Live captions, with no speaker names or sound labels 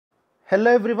Hello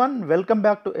everyone, welcome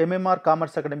back to MMR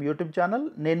Commerce Academy YouTube channel.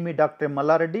 నేను మీ doctor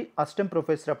మల్లా Reddy, assistant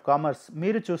professor of commerce.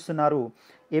 మీరు చూస్తున్నారు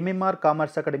MMR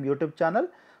Commerce Academy YouTube channel.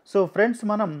 So friends,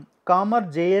 మనం comer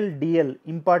JLDL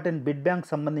important bid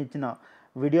bank సంబంధించిన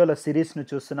వీడియోల సిరీస్ను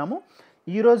చూస్తున్నాము.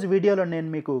 ఈరోజు వీడియోలో నేను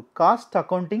మీకు కాస్ట్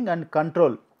అకౌంటింగ్ అండ్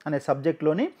కంట్రోల్ అనే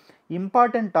సబ్జెక్ట్లోని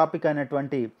ఇంపార్టెంట్ టాపిక్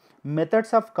అయినటువంటి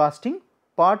మెథడ్స్ ఆఫ్ కాస్టింగ్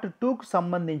పార్ట్ 2కు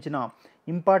సంబంధించిన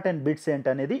ఇంపార్టెంట్ బిట్స్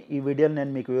ఏంటనేది ఈ వీడియోలో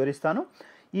నేను మీకు వివరిస్తాను.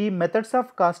 ఈ మెథడ్స్ ఆఫ్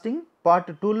కాస్టింగ్ పార్ట్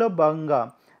 2లో భాగంగా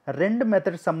రెండు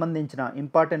మెథడ్స్ సంబంధించిన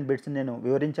ఇంపార్టెంట్ బిట్స్ నేను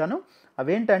వివరించాను.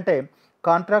 అవేంటంటే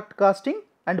contract casting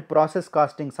and process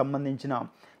casting సంబంధించిన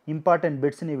ఇంపార్టెంట్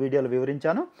బిట్స్ని ఈ వీడియోలో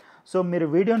వివరించాను. సో మీరు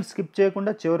వీడియోని స్కిప్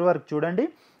చేయకుండా చివరి వరకు చూడండి.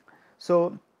 సో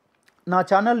నా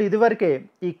ఛానల్ ఇదివరకే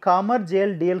ఈ కామర్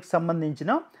JLDLకి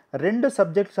సంబంధించిన రెండు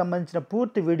సబ్జెక్ట్కి సంబంధించిన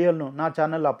పూర్తి వీడియోలను నా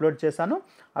ఛానల్లో అప్లోడ్ చేశాను.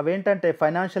 అవేంటంటే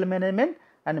financial management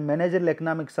and manager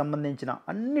economics సంబంధించిన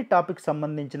అన్ని టాపిక్స్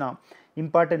సంబంధించిన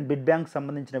ఇంపార్టెంట్ బిడ్ బ్యాంక్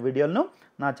సంబంధించిన వీడియోలను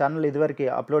నా ఛానల్ ఇదివరకు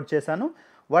అప్లోడ్ చేశాను.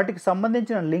 వాటికి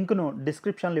సంబంధించిన లింక్ను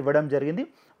డిస్క్రిప్షన్లో ఇవ్వడం జరిగింది.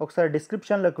 ఒకసారి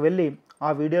డిస్క్రిప్షన్లోకి వెళ్ళి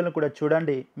ఆ వీడియోలను కూడా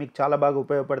చూడండి, మీకు చాలా బాగా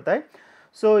ఉపయోగపడతాయి.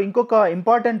 సో ఇంకొక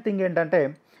ఇంపార్టెంట్ థింగ్ ఏంటంటే,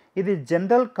 ఇది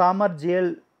జనరల్ కామర్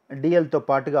JLDLతో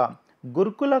పాటుగా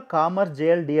గురుకుల కామర్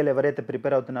JLDL ఎవరైతే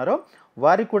ప్రిపేర్ అవుతున్నారో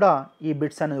వారికి కూడా ఈ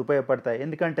బిట్స్ అనేవి ఉపయోగపడతాయి.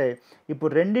 ఎందుకంటే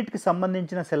ఇప్పుడు రెండింటికి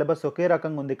సంబంధించిన సిలబస్ ఒకే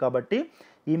రకంగా ఉంది కాబట్టి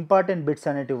ఇంపార్టెంట్ బిట్స్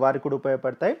అనేటివి వారికి కూడా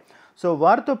ఉపయోగపడతాయి. సో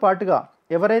వారితో పాటుగా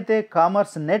ఎవరైతే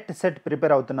కామర్స్ నెట్ సెట్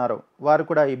ప్రిపేర్ అవుతున్నారో వారు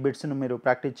కూడా ఈ బిట్స్ను మీరు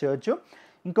ప్రాక్టీస్ చేయవచ్చు.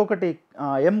 ఇంకొకటి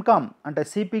MCOM అంటే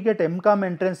CPGATE MCOM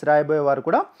ఎంట్రన్స్ రాయబోయే వారు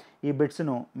కూడా ఈ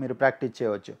బిట్స్ను మీరు ప్రాక్టీస్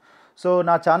చేయవచ్చు. సో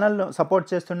నా ఛానల్ను సపోర్ట్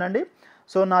చేస్తుండండి.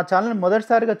 సో నా ఛానల్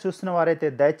మొదటిసారిగా చూస్తున్న వారైతే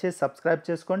దయచేసి సబ్స్క్రైబ్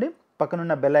చేసుకోండి,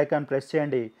 పక్కనున్న బెల్ ఐకాన్ ప్రెస్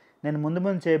చేయండి. నేను ముందు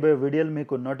చేయబోయే వీడియోలు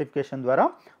మీకు నోటిఫికేషన్ ద్వారా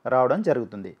రావడం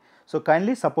జరుగుతుంది. So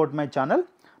kindly support my channel.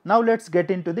 Now let's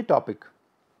get in to the topic.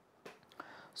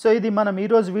 So ఇది మనం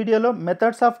ఈరోజు వీడియోలో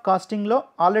methods of కాస్టింగ్లో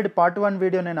already part 1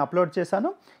 video నేను అప్లోడ్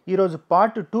చేశాను. ఈరోజు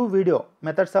part 2 video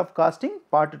methods of casting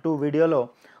part 2 వీడియోలో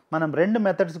మనం రెండు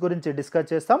మెథడ్స్ గురించి డిస్కస్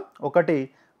చేస్తాం. ఒకటి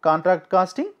కాంట్రాక్ట్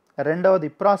కాస్టింగ్,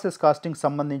 రెండవది ప్రాసెస్ కాస్టింగ్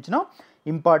సంబంధించిన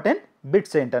ఇంపార్టెంట్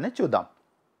బిట్స్ ఏంటనే చూద్దాం.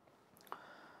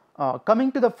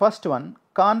 Coming to the first one,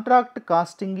 contract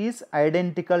casting is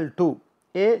identical to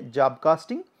A. Job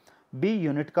casting, B.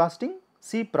 Unit casting,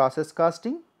 C. Process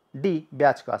casting, D.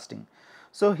 Batch casting.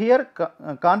 So here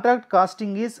contract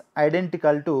casting is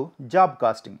identical to job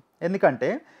casting.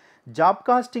 ఎందుకంటే job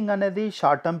casting అనేది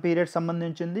short term period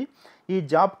సంబంధించింది. ఈ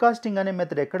job casting అనే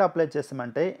method ఎక్కడ apply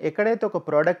చేస్తామంటే, ఎక్కడైతే ఒక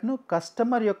ప్రోడక్ట్ను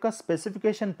customer యొక్క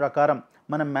స్పెసిఫికేషన్ ప్రకారం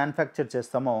మనం మ్యానుఫ్యాక్చర్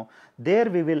చేస్తామో there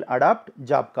we will adopt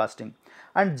job casting.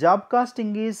 And job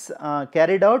casting is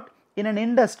carried out in an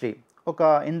industry. ఒక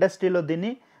ఇండస్ట్రీలో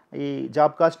దీన్ని ఈ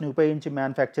జాబ్ కాస్ట్ని ఉపయోగించి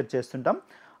మ్యానుఫ్యాక్చర్ చేస్తుంటాం.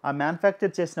 ఆ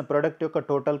మ్యానుఫ్యాక్చర్ చేసిన ప్రోడక్ట్ యొక్క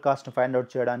టోటల్ కాస్ట్ని ఫైండ్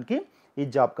అవుట్ చేయడానికి ఈ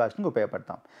జాబ్ కాస్టింగ్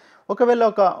ఉపయోగపడతాం. ఒకవేళ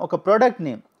ఒక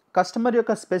ప్రోడక్ట్ని కస్టమర్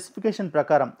యొక్క స్పెసిఫికేషన్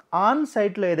ప్రకారం ఆన్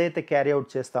సైట్లో ఏదైతే క్యారీ అవుట్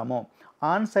చేస్తామో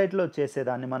ఆన్ సైట్లో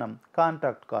చేసేదాన్ని మనం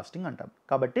కాంట్రాక్ట్ కాస్టింగ్ అంటాం.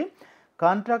 కాబట్టి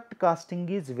contract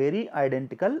casting is very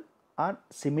identical are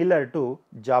similar to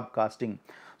job casting.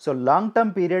 So long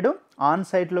term period on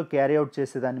సైట్లో క్యారీ అవుట్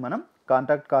చేసేదాన్ని మనం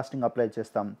కాంట్రాక్ట్ కాస్టింగ్ అప్లై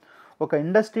చేస్తాం. ఒక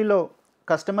ఇండస్ట్రీలో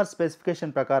కస్టమర్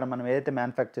స్పెసిఫికేషన్ ప్రకారం మనం ఏదైతే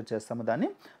మ్యానుఫ్యాక్చర్ చేస్తామో దాన్ని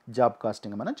జాబ్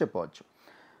కాస్టింగ్ మనం చెప్పవచ్చు.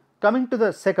 Coming to the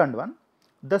second one,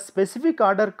 the specific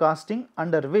order costing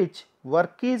under which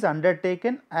work is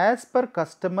undertaken as per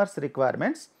customers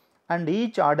requirements and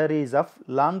each order is of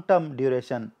long term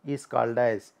duration is called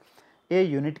as A.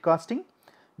 unit costing,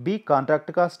 B. contract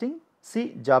costing, C.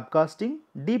 job costing,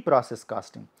 D. process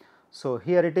costing. So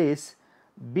here it is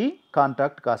B.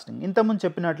 contract costing. ఇంతకుముందు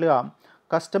చెప్పినట్లుగా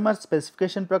customer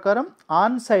specification ప్రకారం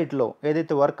on సైట్లో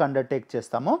ఏదైతే work undertake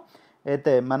చేస్తామో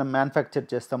అయితే మనం manufacture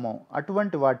చేస్తామో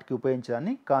అటువంటి వాటికి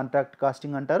ఉపయోగించడాన్ని కాంట్రాక్ట్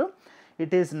కాస్టింగ్ అంటారు.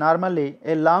 It is normally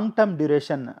a long term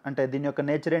duration. అంటే దీని యొక్క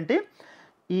నేచర్ ఏంటి,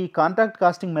 ఈ కాంట్రాక్ట్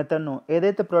కాస్టింగ్ మెథడ్ను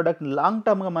ఏదైతే ప్రోడక్ట్ లాంగ్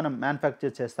టర్మ్గా మనం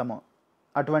మ్యానుఫ్యాక్చర్ చేస్తామో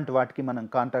అటువంటి వాటికి మనం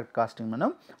కాంట్రాక్ట్ కాస్టింగ్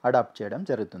మనం అడాప్ట్ చేయడం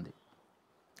జరుగుతుంది.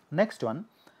 Next one,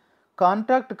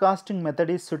 contract casting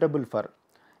method is suitable for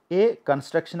A.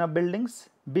 Construction of buildings,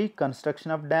 B.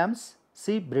 Construction of dams,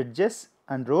 C. Bridges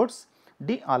and roads,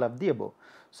 D. All of the above.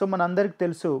 So మనందరికి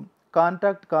తెలుసు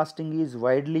contract casting is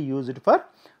widely used for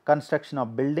construction of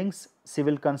buildings,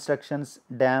 civil constructions,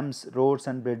 dams, roads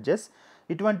and bridges.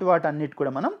 ఇటువంటి వాటన్నిటి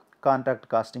కూడా మనం contract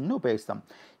కాస్టింగ్ని ఉపయోగిస్తాం.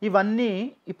 ఇవన్నీ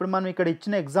ఇప్పుడు మనం ఇక్కడ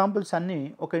ఇచ్చిన ఎగ్జాంపుల్స్ అన్నీ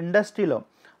ఒక ఇండస్ట్రీలో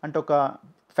అంటే ఒక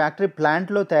ఫ్యాక్టరీ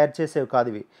ప్లాంట్లో తయారు చేసేవి కాదు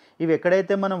ఇవి. ఇవి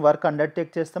ఎక్కడైతే మనం వర్క్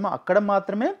అండర్టేక్ చేస్తామో అక్కడ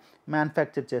మాత్రమే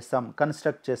మ్యానుఫ్యాక్చర్ చేస్తాం,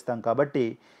 కన్స్ట్రక్ట్ చేస్తాం. కాబట్టి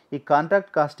ఈ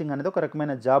కాంట్రాక్ట్ కాస్టింగ్ అనేది ఒక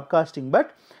రకమైన job casting,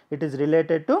 but it is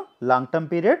related to long term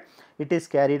period. It is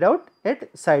carried out at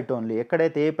site only.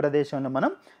 ఎక్కడైతే ఏ ప్రదేశంలో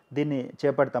మనం దీన్ని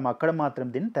చేపడతామో అక్కడ మాత్రం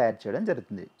దీన్ని తయారు చేయడం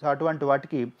జరుగుతుంది. సో అటువంటి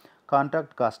వాటికి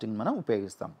కాంట్రాక్ట్ కాస్టింగ్ మనం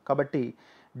ఉపయోగిస్తాం. కాబట్టి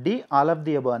D all of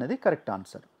the above అనేది correct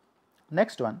answer.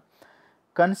 Next one,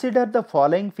 consider the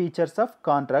following features of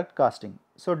contract casting.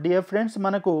 So dear friends,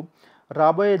 మనకు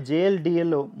రాబోయే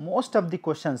జేఎల్డిఎల్లో మోస్ట్ ఆఫ్ ది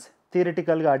క్వశ్చన్స్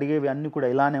థియరిటికల్గా అడిగేవి అన్నీ కూడా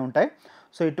ఇలానే ఉంటాయి.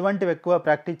 సో ఇటువంటివి ఎక్కువ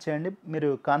ప్రాక్టీస్ చేయండి. మీరు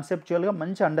కాన్సెప్చువల్గా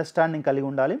మంచి అండర్స్టాండింగ్ కలిగి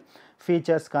ఉండాలి.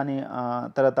 ఫీచర్స్ కానీ,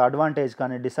 తర్వాత అడ్వాంటేజ్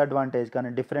కానీ, డిసడ్వాంటేజ్ కానీ,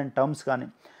 డిఫరెంట్ టర్మ్స్ కానీ,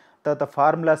 తర్వాత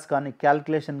ఫార్ములాస్ కానీ,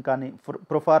 క్యాల్కులేషన్ కానీ,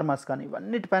 ప్రొఫార్మాస్ కానీ,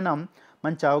 ఇవన్నిటిపైన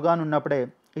మంచి అవగాహన ఉన్నప్పుడే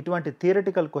ఇటువంటి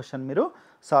థియరిటికల్ క్వశ్చన్ మీరు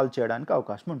సాల్వ్ చేయడానికి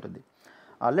అవకాశం ఉంటుంది.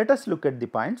 Let us look at the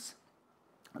points.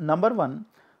 Number 1,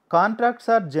 contracts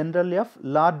are generally of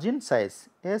large in size.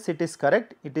 Yes, it is correct.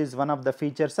 It is one of the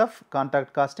features of contract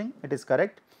costing. It is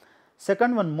correct.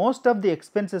 Second one, most of the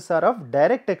expenses are of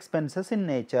direct expenses in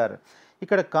nature.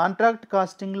 ఇక్కడ contract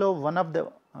కాస్టింగ్లో one of the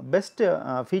best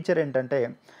feature ఏంటంటే,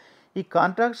 ఈ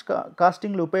contract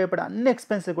కాస్టింగ్లో ఉపయోగపడే అన్ని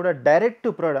expenses కూడా direct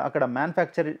అక్కడ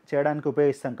manufacture చేయడానికి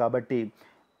ఉపయోగిస్తాం. కాబట్టి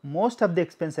మోస్ట్ ఆఫ్ ది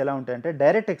ఎక్స్పెన్స్ ఎలా ఉంటాయంటే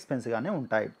డైరెక్ట్ ఎక్స్పెన్స్గానే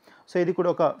ఉంటాయి. సో ఇది కూడా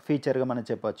ఒక ఫీచర్గా మనం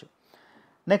చెప్పవచ్చు.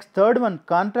 Next third one,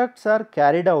 contracts are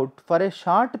carried out for a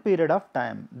short period of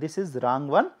time. This is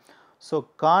wrong one. So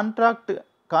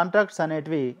contracts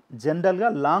అనేటివి జనరల్గా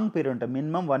లాంగ్ పీరియడ్ ఉంటాయి.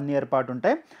 మినిమం 1 year పాటు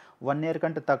ఉంటాయి. 1 year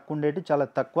కంటే తక్కువ ఉండేవి చాలా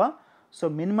తక్కువ. So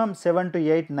minimum 7 to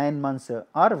 8, 9 months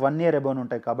are 1 year above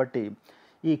ఉంటాయి. కాబట్టి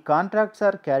ఈ contracts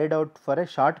are carried out for a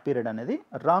short period అనేది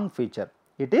wrong feature.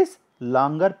 It is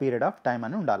longer period of time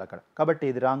అని ఉండాలి అక్కడ. కాబట్టి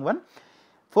ఇది wrong one.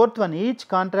 Fourth one, each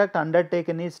contract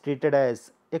undertaken is treated as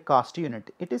a cost unit.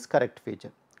 It is correct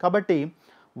feature. కాబట్టి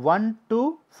 1, 2,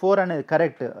 4 అనేది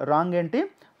correct. Wrong ఏంటి?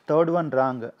 Third one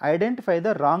wrong. Identify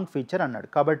the wrong feature అన్నాడు.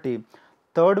 కాబట్టి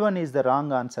third one is the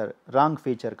wrong answer, wrong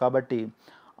feature. కాబట్టి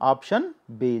option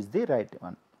B is the right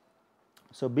one.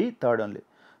 So B third only.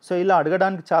 So ఇలా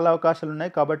అడగడానికి చాలా అవకాశాలు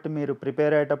ఉన్నాయి. కాబట్టి మీరు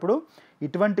ప్రిపేర్ అయ్యేటప్పుడు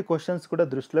ఇటువంటి క్వశ్చన్స్ కూడా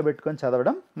దృష్టిలో పెట్టుకొని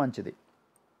చదవడం మంచిది.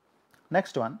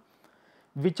 Next one,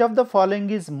 which of the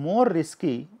following is more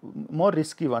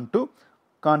risky one to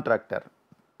contractor?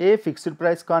 A fixed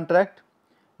price contract,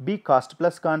 B cost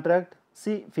plus contract,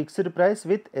 C fixed price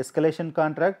with escalation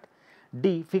contract,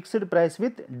 D fixed price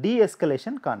with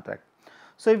de-escalation contract.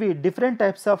 So ఇవి different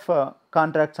types of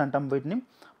contracts అంటాం. వీటిని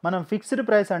మనం fixed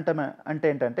price అంటే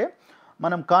ఏంటంటే,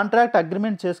 మనం contract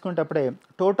agreement చేసుకునేటప్పుడే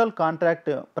total contract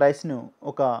ప్రైస్ను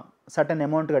ఒక certain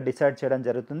అమౌంట్గా decide చేయడం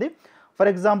జరుగుతుంది. ఫర్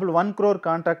ఎగ్జాంపుల్ 1 crore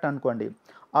కాంట్రాక్ట్ అనుకోండి.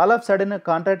 All of sudden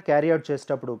contract carry out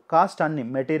చేసేటప్పుడు కాస్ట్ అన్ని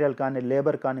మెటీరియల్ కానీ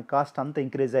లేబర్ కానీ కాస్ట్ అంతా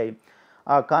ఇంక్రీజ్ అయ్యి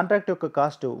ఆ కాంట్రాక్ట్ యొక్క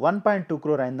కాస్ట్ 1.2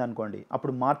 crore అయింది అనుకోండి.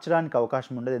 అప్పుడు మార్చడానికి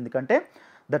అవకాశం ఉండదు. ఎందుకంటే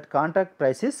that contract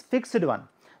price is fixed one.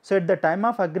 So at the time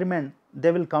of agreement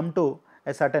they will come to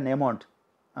a certain amount,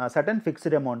 certain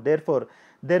fixed amount. Therefore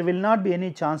there will not be any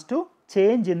chance to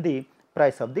change in the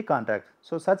price of the contract.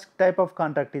 So such type of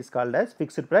contract is called as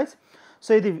fixed price. So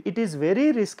it is very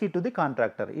risky to the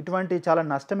contractor. ఇటువంటి చాలా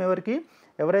నష్టం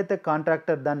ఎవరైతే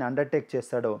contractor దాన్ని undertake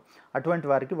చేస్తాడో అటువంటి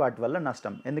వారికి వాటి వల్ల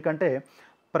నష్టం. ఎందుకంటే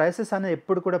ప్రైసెస్ అనేది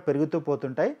ఎప్పుడు కూడా పెరుగుతూ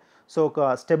పోతుంటాయి. సో ఒక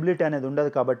స్టెబిలిటీ అనేది ఉండదు.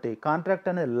 కాబట్టి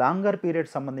కాంట్రాక్ట్ అనేది లాంగర్ పీరియడ్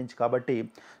సంబంధించి కాబట్టి,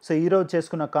 సో ఈరోజు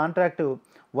చేసుకున్న కాంట్రాక్ట్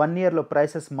 1 yearలో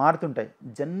ప్రైసెస్ మారుతుంటాయి.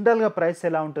 జనరల్గా ప్రైస్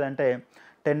ఎలా ఉంటుందంటే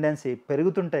టెండెన్సీ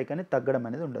పెరుగుతుంటాయి కానీ తగ్గడం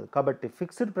అనేది ఉండదు. కాబట్టి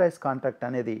ఫిక్స్డ్ ప్రైస్ కాంట్రాక్ట్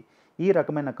అనేది ఈ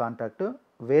రకమైన contract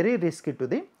very risky to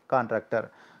the contractor.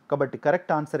 కాబట్టి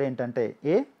కరెక్ట్ ఆన్సర్ ఏంటంటే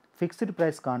ఏ, fixed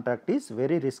price contract is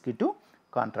very risky to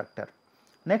contractor.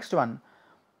 Next one,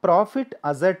 profit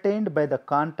ascertained by the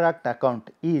contract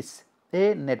account is a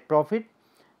net profit,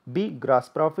 B gross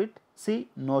profit, C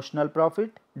notional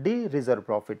profit, D reserve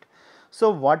profit. So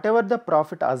what ever the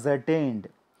profit ascertained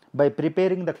by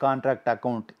preparing the contract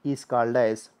account is called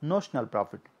as notional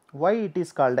profit. Why it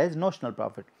is called as notional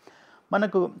profit?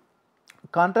 మనకు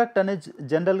contract అనేది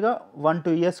జనరల్గా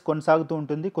 1-2 years కొనసాగుతూ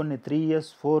ఉంటుంది. కొన్ని 3 years,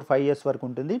 4-5 years వరకు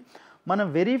ఉంటుంది. మనం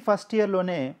very first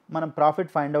ఇయర్లోనే మనం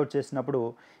ప్రాఫిట్ ఫైండ్ అవుట్ చేసినప్పుడు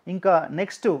ఇంకా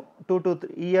నెక్స్ట్ 2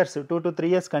 to 3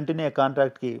 years కంటిన్యూ అయ్యే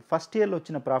కాంట్రాక్ట్కి ఫస్ట్ ఇయర్లో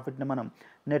వచ్చిన ప్రాఫిట్ని మనం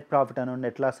నెట్ ప్రాఫిట్ అనో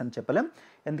నెట్ లాస్ అని చెప్పలేం.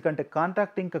 ఎందుకంటే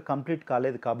కాంట్రాక్ట్ ఇంకా కంప్లీట్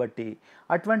కాలేదు. కాబట్టి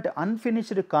అటువంటి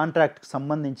అన్ఫినిష్డ్ కాంట్రాక్ట్కి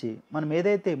సంబంధించి మనం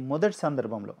ఏదైతే మొదటి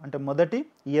సందర్భంలో అంటే మొదటి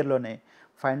ఇయర్లోనే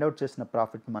ఫైండ్ అవుట్ చేసిన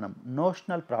ప్రాఫిట్ మనం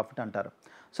నోషనల్ ప్రాఫిట్ అంటారు.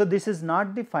 So this is not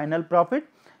the final profit.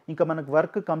 ఇంకా మనకు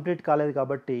వర్క్ కంప్లీట్ కాలేదు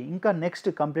కాబట్టి ఇంకా నెక్స్ట్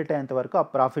కంప్లీట్ అయ్యేంత వరకు ఆ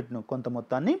ప్రాఫిట్ను కొంత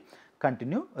మొత్తాన్ని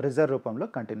రిజర్వ్ రూపంలో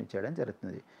కంటిన్యూ చేయడం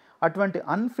జరుగుతుంది. అటువంటి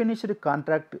అన్ఫినిష్డ్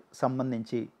కాంట్రాక్ట్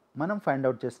సంబంధించి మనం ఫైండ్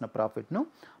అవుట్ చేసిన ప్రాఫిట్ను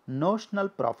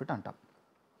నోషనల్ ప్రాఫిట్ అంటాం.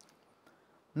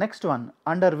 Next one,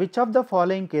 under which of the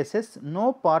following cases no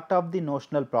part of the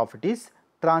notional profit is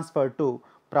transfer to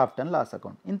profit and loss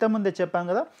account. ఇంతకుముందే చెప్పాం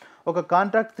కదా, ఒక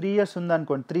కాంట్రాక్ట్ 3 years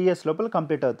ఉందనుకోండి, 3 years లోపల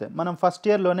కంప్లీట్ అవుతాయి. మనం ఫస్ట్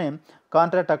ఇయర్లోనే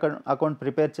కాంట్రాక్ట్ అకౌంట్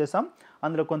ప్రిపేర్ చేసాం,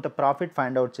 అందులో కొంత ప్రాఫిట్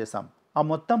ఫైండ్ అవుట్ చేసాం. ఆ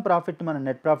మొత్తం ప్రాఫిట్ మనం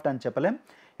నెట్ ప్రాఫిట్ అని చెప్పలేం,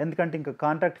 ఎందుకంటే ఇంకా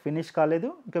కాంట్రాక్ట్ ఫినిష్ కాలేదు,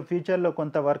 ఇంకా ఫ్యూచర్లో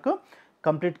కొంత వర్క్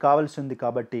కంప్లీట్ కావాల్సి ఉంది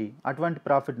కాబట్టి అటువంటి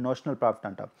ప్రాఫిట్ నోషనల్ ప్రాఫిట్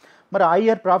అంటాం. మరి ఆ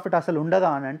ఇయర్ ప్రాఫిట్ అసలు ఉండదా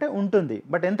అని అంటే ఉంటుంది,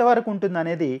 బట్ ఎంతవరకు ఉంటుంది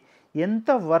అనేది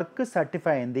ఎంత వర్క్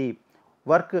సర్టిఫై అయింది,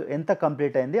 వర్క్ ఎంత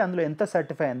కంప్లీట్ అయింది, అందులో ఎంత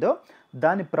సర్టిఫై అయిందో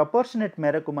దాని ప్రపోర్షనేట్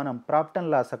మేరకు మనం ప్రాఫిట్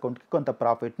అండ్ లాస్ అకౌంట్కి కొంత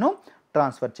ప్రాఫిట్ను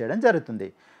ట్రాన్స్ఫర్ చేయడం జరుగుతుంది.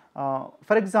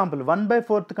 ఫర్ ఎగ్జాంపుల్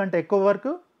 1/4 కంటే ఎక్కువ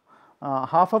work,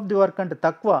 half of the work కంటే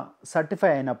తక్కువ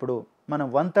సర్టిఫై అయినప్పుడు మనం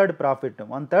 1/3 ప్రాఫిట్,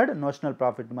 1/3 నోషనల్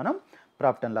ప్రాఫిట్ మనం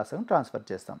profit and loss account transfer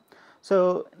చేస్తాం. సో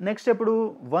నెక్స్ట్ ఇప్పుడు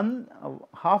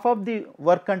హాఫ్ ఆఫ్ ది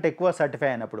వర్క్ కంటే ఎక్కువ సర్టిఫై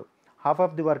అయినప్పుడు, హాఫ్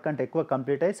ఆఫ్ ది వర్క్ అంటే ఎక్కువ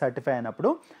కంప్లీట్ అయ్యి సర్టిఫై అయినప్పుడు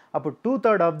అప్పుడు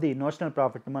 2/3 ఆఫ్ ది నోషనల్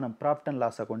ప్రాఫిట్ మనం ప్రాఫిట్ అండ్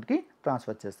లాస్ అకౌంట్కి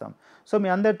ట్రాన్స్ఫర్ చేస్తాం. సో మీ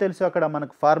అందరు తెలుసు, అక్కడ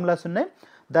మనకు ఫార్ములాస్ ఉన్నాయి,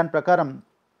 దాని ప్రకారం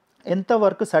ఎంత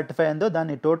వర్క్ సర్టిఫై అయిందో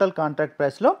దాన్ని టోటల్ కాంట్రాక్ట్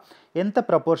ప్రైస్లో ఎంత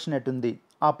ప్రపోర్షనేట్ ఉంది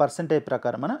ఆ పర్సంటేజ్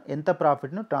ప్రకారం మనం ఎంత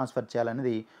ప్రాఫిట్ను ట్రాన్స్ఫర్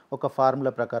చేయాలనేది ఒక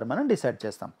ఫార్ములా ప్రకారం మనం డిసైడ్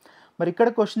చేస్తాం. మరి ఇక్కడ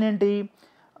క్వశ్చన్ ఏంటి,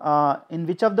 in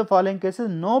which of the following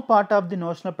cases no part of the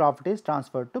notional profit is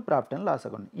transfer to profit and loss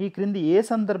account. ఈ క్రింది ఏ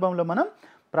సందర్భంలో మనం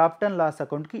ప్రాఫిట్ అండ్ లాస్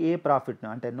అకౌంట్కి ఏ ప్రాఫిట్ను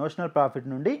అంటే నోషనల్ ప్రాఫిట్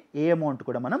నుండి ఏ అమౌంట్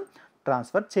కూడా మనం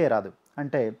ట్రాన్స్ఫర్ చేయరాదు.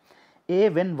 అంటే ఏ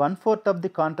when 1/4 of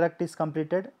the contract is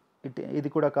completed, ఇది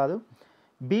కూడా కాదు.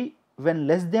 B when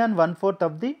less than 1/4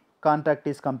 of the contract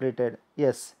is completed,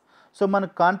 yes. So మన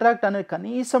కాంట్రాక్ట్ అనేది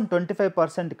కనీసం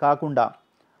 25% కాకుండా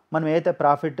మనం ఏదైతే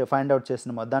ప్రాఫిట్ ఫైండ్ అవుట్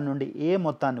చేసినామో దాని నుండి ఏ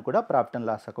మొత్తాన్ని కూడా ప్రాఫిట్ అండ్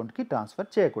లాస్ అకౌంట్కి ట్రాన్స్ఫర్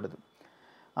చేయకూడదు.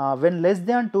 When less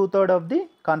than 2/3 of the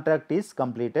contract is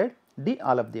completed, D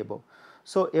all of the above.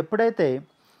 So ఎప్పుడైతే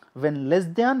when less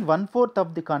than 1/4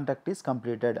 of the contract is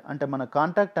completed అంటే మన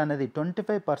కాంట్రాక్ట్ అనేది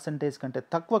 25% కంటే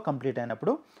తక్కువ కంప్లీట్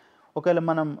అయినప్పుడు, ఒకవేళ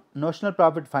మనం నోషనల్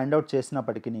ప్రాఫిట్ ఫైండ్ అవుట్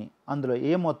చేసినప్పటికీ అందులో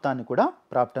ఏ మొత్తాన్ని కూడా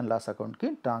ప్రాఫిట్ అండ్ లాస్ అకౌంట్కి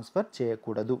ట్రాన్స్ఫర్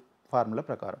చేయకూడదు ఫార్ములా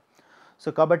ప్రకారం. సో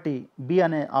కాబట్టి బి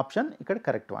అనే ఆప్షన్ ఇక్కడ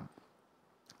correct one.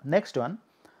 Next one,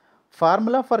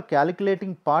 formula for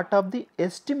calculating part of the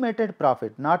estimated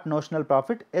profit, not notional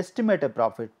profit, estimated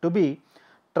profit to be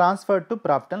transfer to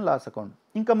profit and loss account.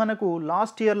 ఇంకా మనకు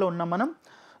last ఇయర్లో ఉన్నాం మనం,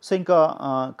 సో ఇంకా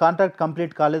కాంట్రాక్ట్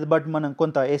కంప్లీట్ కాలేదు, but మనం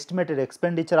కొంత ఎస్టిమేటెడ్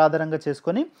ఎక్స్పెండిచర్ ఆధారంగా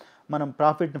చేసుకొని మనం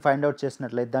ప్రాఫిట్ని ఫైండ్ అవుట్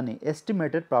చేసినట్లయితే దాన్ని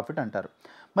ఎస్టిమేటెడ్ ప్రాఫిట్ అంటారు.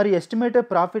 మరి ఎస్టిమేటెడ్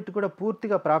ప్రాఫిట్ కూడా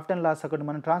పూర్తిగా ప్రాఫిట్ అండ్ లాస్ అకౌంట్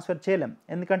మనం ట్రాన్స్ఫర్ చేయలేం,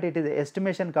 ఎందుకంటే ఇట్ ఇది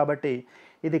ఎస్టిమేషన్ కాబట్టి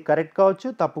ఇది కరెక్ట్ కావచ్చు,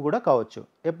 తప్పు కూడా కావచ్చు.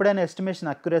 ఎప్పుడైనా ఎస్టిమేషన్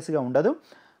అక్యురసీగా ఉండదు,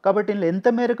 కాబట్టి ఇందులో ఎంత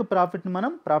మేరకు ప్రాఫిట్ని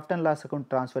మనం profit and loss account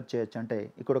transfer చేయొచ్చు అంటే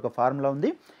ఇక్కడ ఒక ఫార్ములా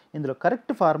ఉంది, ఇందులో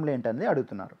కరెక్ట్ ఫార్ములా ఏంటనేది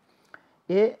అడుగుతున్నారు.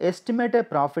 ఏ estimated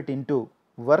profit into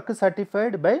work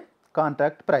certified by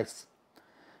contract price,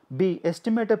 B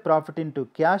estimated profit into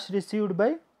cash received by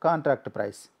contract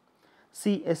price,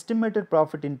 C estimated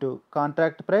profit into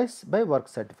contract price by work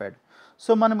certified.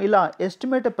 So మనం ఇలా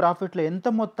ఎస్టిమేటెడ్ ప్రాఫిట్లో ఎంత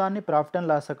మొత్తాన్ని profit and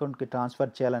loss అకౌంట్కి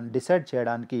transfer చేయాలని decide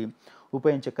చేయడానికి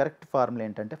ఉపయోగించే correct formula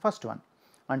ఏంటంటే first one,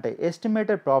 అంటే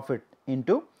estimated profit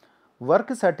into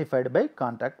work certified by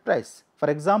contract price.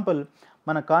 For example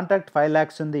మన కాంట్రాక్ట్ 5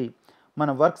 lakhs ఉంది, మన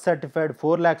వర్క్ సర్టిఫైడ్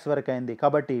 4 lakhs వరకు అయింది,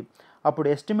 కాబట్టి అప్పుడు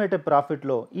ఎస్టిమేటెడ్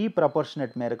ప్రాఫిట్లో ఈ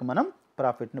ప్రపోర్షనేట్ మేరకు మనం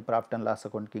ప్రాఫిట్ని ప్రాఫిట్ అండ్ లాస్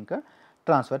అకౌంట్కి ఇంకా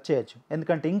ట్రాన్స్ఫర్ చేయొచ్చు.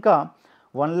 ఎందుకంటే ఇంకా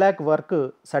 1 lakh వర్క్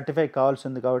సర్టిఫై కావాల్సి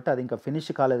ఉంది కాబట్టి అది ఇంకా ఫినిష్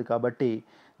కాలేదు, కాబట్టి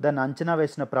దాన్ని అంచనా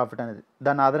వేసిన ప్రాఫిట్ అనేది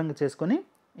దాన్ని ఆధారంగా చేసుకొని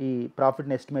ఈ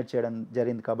ప్రాఫిట్ని ఎస్టిమేట్ చేయడం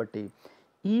జరిగింది, కాబట్టి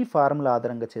ఈ ఫార్ములా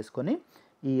ఆధారంగా చేసుకొని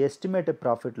ఈ ఎస్టిమేటెడ్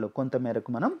ప్రాఫిట్లో కొంత మేరకు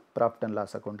మనం ప్రాఫిట్ అండ్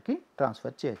లాస్ అకౌంట్కి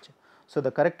ట్రాన్స్ఫర్ చేయొచ్చు. So the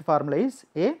correct formula is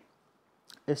a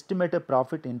estimated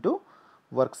profit into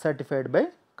work certified by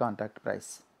contract price.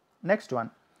 Next one,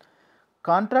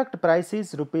 contract price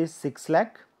is ₹6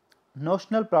 lakh,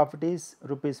 notional profit is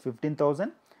 ₹15,000,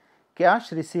 cash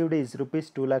received is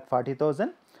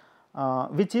 ₹2,40,000,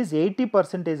 which is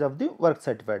 80% of the work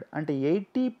certified. అంటే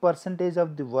 80% of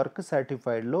the work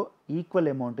certified లో equal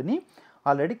అమౌంట్ని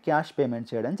already cash payment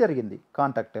చేయడం జరిగింది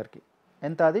కాంట్రాక్టర్కి.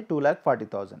 ఎంత అది?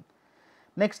 2,40,000.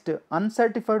 Next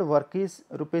uncertified work is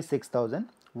 ₹6,000.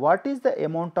 What is the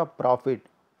amount of profit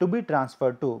to be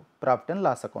transfer to profit and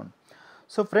loss account?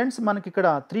 So friends మనకి ఇక్కడ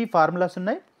 3 formulas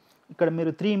ఉన్నాయి. ఇక్కడ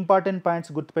మీరు 3 ఇంపార్టెంట్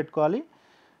పాయింట్స్ గుర్తుపెట్టుకోవాలి.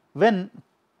 When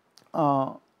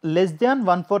less than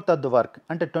 1/4 of the work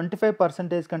అంటే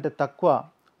 25% కంటే తక్కువ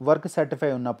వర్క్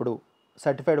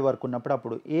సర్టిఫైడ్ వర్క్ ఉన్నప్పుడు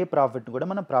అప్పుడు ఏ ప్రాఫిట్ని కూడా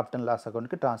మనం ప్రాఫిట్ అండ్ లాస్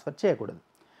అకౌంట్కి ట్రాన్స్ఫర్ చేయకూడదు.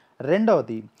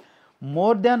 రెండవది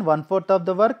more than 1/4 of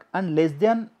the work and less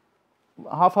than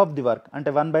half of the work అంటే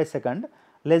 1/2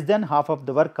 less than half of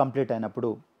the work complete అయినప్పుడు,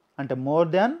 అంటే మోర్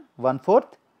దాన్ 1/4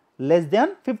 లెస్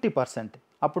దాన్ 50%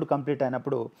 అప్పుడు కంప్లీట్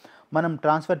అయినప్పుడు మనం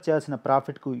ట్రాన్స్ఫర్ చేయాల్సిన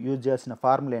ప్రాఫిట్కు యూజ్ చేయాల్సిన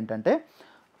ఫార్ములా ఏంటంటే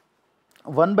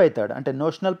 1/3 అంటే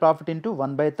notional profit into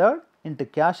 1/3 into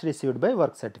cash received by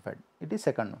work certified. It is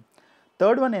second one.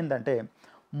 Third one ఏంటంటే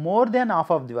more than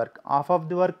half of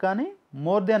the work కానీ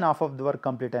more than half of the work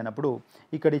complete అయినప్పుడు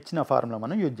ఇక్కడ ఇచ్చిన formula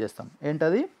మనం use చేస్తాం.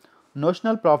 ఏంటది?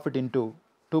 Notional profit into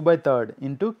 2/3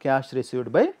 into cash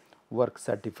received by work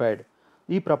certified.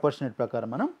 ఈ proportionate ప్రకారం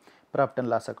మనం ప్రాఫిట్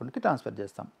అండ్ లాస్ అకౌంట్కి ట్రాన్స్ఫర్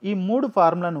చేస్తాం. ఈ మూడు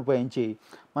ఫార్ములాను ఉపయోగించి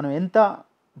మనం ఎంత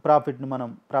ప్రాఫిట్ను మనం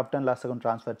profit and loss account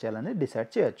transfer చేయాలని డిసైడ్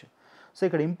చేయొచ్చు. సో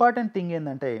ఇక్కడ ఇంపార్టెంట్ థింగ్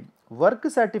ఏంటంటే వర్క్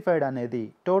సర్టిఫైడ్ అనేది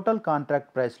టోటల్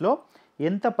కాంట్రాక్ట్ ప్రైస్లో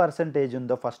ఎంత పర్సంటేజ్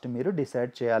ఉందో ఫస్ట్ మీరు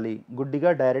డిసైడ్ చేయాలి.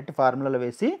 గుడ్డిగా డైరెక్ట్ ఫార్ములాలో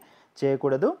వేసి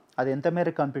చేయకూడదు. అది ఎంత మేర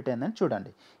కంప్లీట్ అయిందని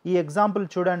చూడండి. ఈ ఎగ్జాంపుల్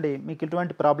చూడండి, మీకు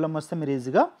ఇటువంటి ప్రాబ్లం వస్తే మీరు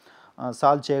ఈజీగా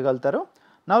సాల్వ్ చేయగలుగుతారు.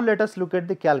 Now let us look at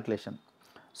the calculation.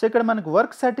 So ఇక్కడ మనకు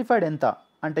వర్క్ సర్టిఫైడ్ ఎంత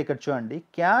అంటే ఇక్కడ చూడండి,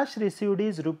 క్యాష్ రిసీవ్డ్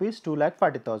ఈజ్ రూపీస్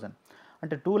 2,40,000.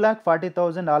 అంటే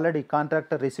 2,40,000 ఆల్రెడీ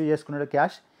కాంట్రాక్టర్ రిసీవ్ చేసుకున్నాడు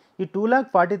క్యాష్. ఈ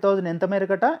 2,40,000 ఎంత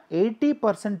మేరకట?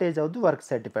 80% ఆఫ్ ది వర్క్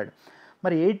సర్టిఫైడ్.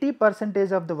 మరి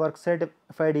 80% of the work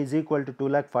certified is equal to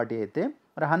 2,40,000 అయితే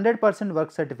మరి 100%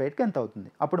 వర్క్ సర్టిఫైడ్కి ఎంత అవుతుంది?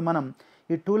 అప్పుడు మనం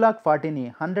ఈ 2,40,000ని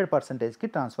 100%కి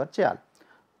ట్రాన్స్ఫర్ చేయాలి,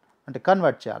 అంటే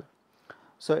కన్వర్ట్ చేయాలి.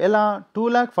 సో ఎలా?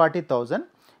 2,40,000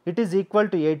 it is equal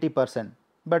to 80%,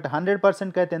 but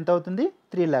 100%కి అయితే ఎంత అవుతుంది?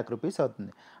 3,00,000 రూపీస్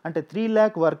అవుతుంది. అంటే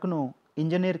 3,00,000 వర్క్ను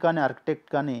ఇంజనీర్ కానీ ఆర్కిటెక్ట్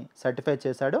కానీ సర్టిఫై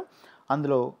చేశాడు.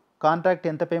 అందులో కాంట్రాక్ట్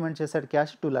ఎంత పేమెంట్ చేశాడు?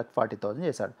 క్యాష్ 2,40,000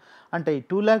 చేశాడు. అంటే ఈ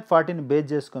 2,40,000ని బేస్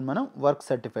చేసుకొని మనం వర్క్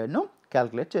సర్టిఫైడ్ను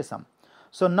క్యాల్కులేట్ చేసాం.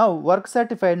 సో నవ్ వర్క్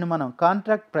సర్టిఫైడ్ను మనం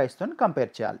కాంట్రాక్ట్ ప్రైస్తో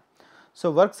కంపేర్ చేయాలి. సో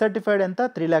వర్క్ సర్టిఫైడ్ ఎంత?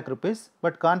 3,00,000 రూపీస్,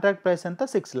 బట్ కాంట్రాక్ట్ ప్రైస్ ఎంత?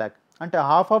 6,00,000. అంటే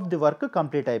half of the work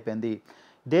complete అయిపోయింది.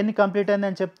 దేన్ని కంప్లీట్ అయింది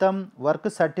అని చెప్తాం? వర్క్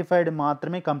సర్టిఫైడ్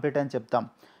మాత్రమే కంప్లీట్ అని చెప్తాం.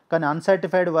 కానీ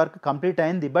అన్సర్టిఫైడ్ వర్క్ కంప్లీట్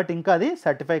అయింది, బట్ ఇంకా అది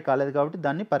సర్టిఫై కాలేదు కాబట్టి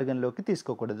దాన్ని పరిగణలోకి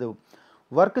తీసుకోకూడదు.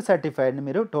 వర్క్ సర్టిఫైడ్ని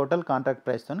మీరు టోటల్ కాంట్రాక్ట్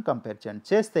ప్రైస్తో కంపేర్ చేయండి.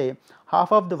 చేస్తే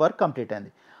half of the work complete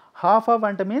అయింది. హాఫ్ ఆఫ్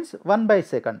అంటే మీన్స్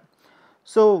 1/2.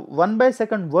 సో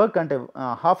 1/2 వర్క్ అంటే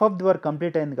half of the work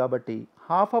complete అయింది కాబట్టి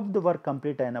half of the work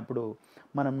complete అయినప్పుడు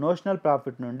మనం నోషనల్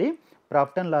ప్రాఫిట్ నుండి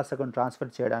profit and loss account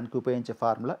transfer చేయడానికి ఉపయోగించే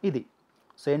ఫార్ములా ఇది.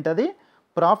 సో ఏంటది?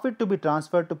 Profit to be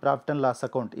transfer to profit and loss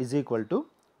account is equal to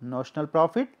notional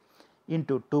profit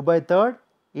into 2/3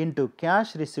 into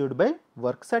cash received by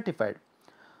work certified.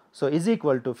 So is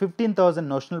equal to 15,000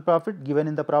 notional profit given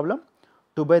in the problem,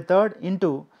 2/3 into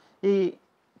ఈ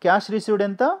cash received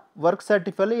ఎంత? Work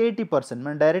సర్టిఫైడ్లో 80%,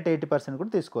 మనం direct 80%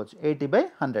 కూడా తీసుకోవచ్చు,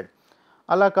 80/100.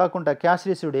 అలా కాకుండా cash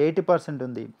received 80%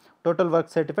 ఉంది, total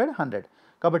work certified 100,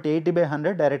 కాబట్టి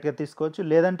 80/100 డైరెక్ట్గా తీసుకోవచ్చు.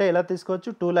 లేదంటే ఎలా తీసుకోవచ్చు?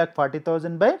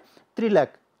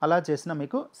 2,40,000/3,00,000 అలా చేసినా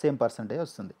మీకు సేమ్ పర్సంటేజ్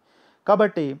వస్తుంది.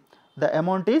 కాబట్టి the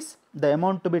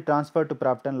amount to be transfer to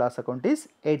profit and loss account is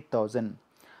 8,000.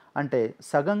 అంటే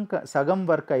సగం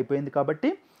వర్క్ అయిపోయింది కాబట్టి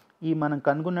ఈ మనం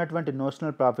కనుగొన్నటువంటి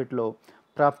notional ప్రాఫిట్లో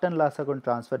profit and loss account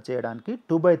transfer చేయడానికి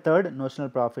 2/3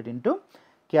 notional profit into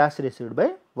cash received by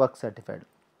work certified.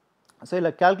 So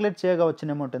ఇలా క్యాల్కులేట్ చేయగా వచ్చిన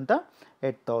అమౌంట్ ఎంత?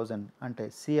 8,000. అంటే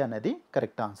సి అనేది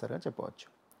కరెక్ట్ ఆన్సర్గా చెప్పవచ్చు.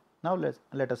 Now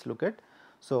let us look at.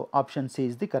 So option C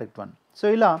is the correct one. So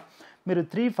ఇలా మీరు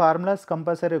 3 ఫార్ములాస్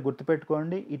కంపల్సరీగా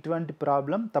గుర్తుపెట్టుకోండి. ఇటువంటి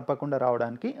ప్రాబ్లం తప్పకుండా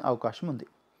రావడానికి అవకాశం ఉంది.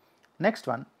 Next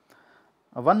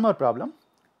one more problem.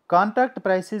 Contract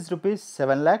price is rupees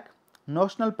 7,00,000,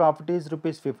 notional profit is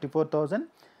rupees 54,000,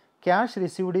 cash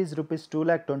received is rupees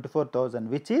 2,24,000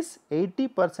 which is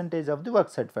 80% of the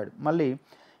work certified. మళ్ళీ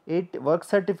వర్క్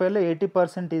సర్టిఫైడ్లో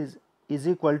 80% ఈజ్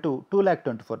ఈక్వల్ టు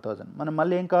 2,24,000. మనం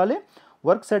మళ్ళీ ఏం కావాలి?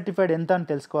 వర్క్ సర్టిఫైడ్ ఎంత అని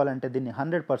తెలుసుకోవాలంటే దీన్ని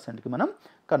 100%కి మనం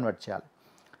కన్వర్ట్ చేయాలి.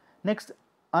 Next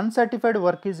uncertified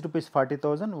work is rupees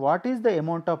 40,000. What is the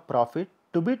amount of profit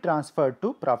to be transferred to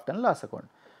profit and loss account?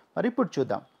 మరి ఇప్పుడు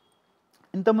చూద్దాం.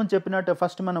 ఇంతకుముందు చెప్పినట్టు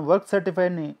ఫస్ట్ మనం వర్క్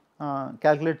సర్టిఫైడ్ని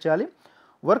క్యాల్కులేట్ చేయాలి.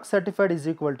 Work certified is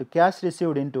equal to cash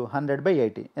received into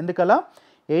 100/80. ఎందుకలా?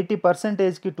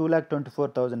 80%కి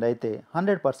 2,24,000 అయితే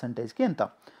 100%కి ఎంత?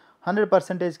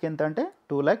 100%కి ఎంత అంటే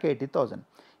 2,80,000.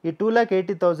 ఈ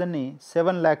 2,80,000ని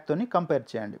 7,00,000తోని కంపేర్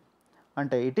చేయండి.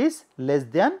 అంటే it is less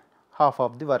than half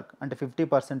of the work, అంటే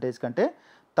 50% కంటే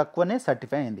తక్కువనే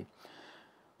సర్టిఫై అయింది.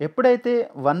 ఎప్పుడైతే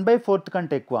 1/4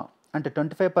 కంటే ఎక్కువ అంటే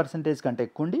 25% కంటే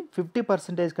ఎక్కువ ఉండి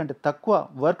 50% కంటే తక్కువ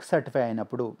వర్క్ సర్టిఫై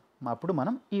అయినప్పుడు అప్పుడు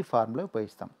మనం ఈ ఫార్ములా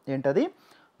ఉపయోగిస్తాం. ఏంటది?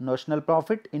 Notional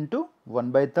profit into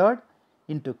 1/3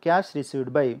 into cash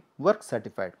received by work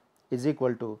certified is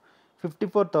equal to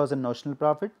 54,000 notional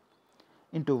profit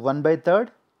into 1/3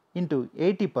 into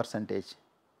 80%,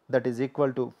 that is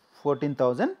equal to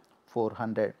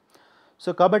 14,400. So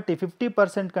కాబట్టి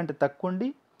 50% కంటే తక్కువ ఉండి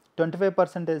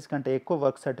 25% కంటే ఎక్కువ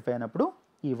వర్క్ సర్టిఫై అయినప్పుడు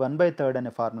ఈ 1/3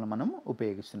 అనే ఫార్ములా మనం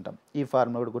ఉపయోగిస్తుంటాం. ఈ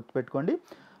ఫార్ములా కూడా గుర్తుపెట్టుకోండి.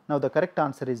 Now the correct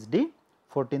answer is D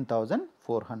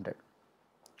 14,400.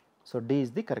 So D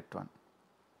is the correct one.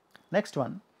 Next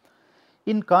one,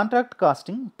 in contract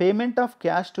casting payment of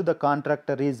cash to the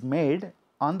contractor is made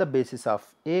on the basis of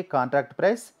A. contract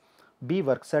price, B.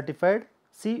 work certified,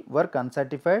 C. work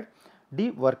uncertified, D.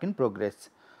 work in progress.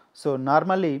 So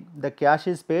normally the cash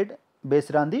is paid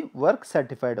based on the work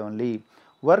certified only.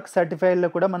 Work సర్టిఫైడ్లో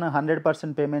కూడా మనం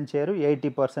 100% payment చేయరు,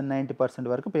 80%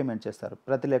 90% వరకు payment చేస్తారు.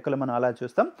 ప్రతి లెక్కలో మనం అలా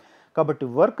చూస్తాం. కాబట్టి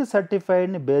వర్క్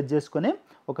సర్టిఫైడ్ని బేస్ చేసుకుని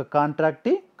ఒక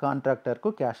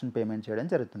కాంట్రాక్టర్కు క్యాష్ని పేమెంట్ చేయడం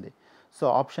జరుగుతుంది. So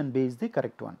option B is the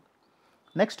correct one.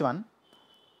 Next one,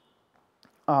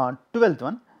 12th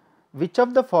one, which of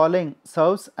the following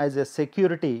serves as a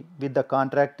security with the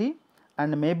contractee and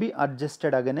may be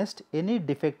adjusted against any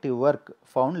defective work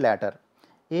found later?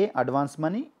 A. advance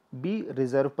money, B.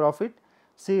 reserve profit,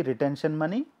 C. retention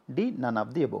money, D. none of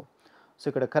the above. So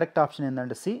ఇక్కడ correct option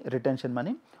ఏంటంటే C, retention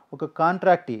money. ఒక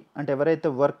కాంట్రాక్టీ అంటే ఎవరైతే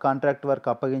contract work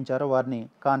అప్పగించారో వారిని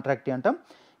కాంట్రాక్టీ అంటాం.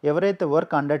 ఎవరైతే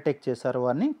work undertake చేశారో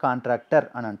వారిని కాంట్రాక్టర్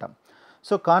అని అంటాం.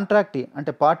 సో కాంట్రాక్టీ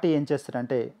అంటే పార్టీ ఏం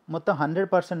చేస్తారంటే మొత్తం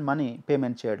 100% మనీ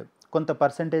పేమెంట్ చేయడు, కొంత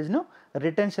పర్సంటేజ్ను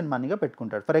రిటెన్షన్ మనీగా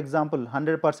పెట్టుకుంటాడు. ఫర్ ఎగ్జాంపుల్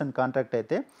 100% కాంట్రాక్ట్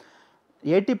అయితే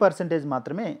 80%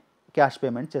 మాత్రమే క్యాష్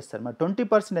పేమెంట్ చేస్తారు. మరి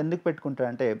 20% ఎందుకు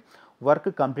పెట్టుకుంటారంటే వర్క్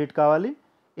కంప్లీట్ కావాలి,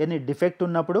 ఎనీ డిఫెక్ట్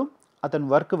ఉన్నప్పుడు అతను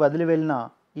వర్క్ వదిలి వెళ్ళిన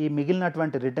ఈ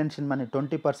మిగిలినటువంటి రిటెన్షన్ మనీ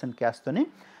 20% క్యాష్తోని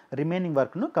రిమైనింగ్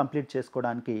వర్క్ను కంప్లీట్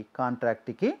చేసుకోవడానికి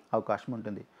కాంట్రాక్ట్కి అవకాశం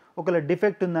ఉంటుంది. ఒకవేళ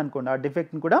డిఫెక్ట్ ఉందనుకోండి, ఆ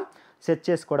డిఫెక్ట్ని కూడా సెట్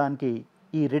చేసుకోవడానికి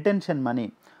ఈ రిటెన్షన్ మనీ,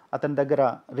 అతని దగ్గర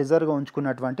రిజర్వ్గా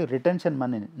ఉంచుకున్నటువంటి రిటెన్షన్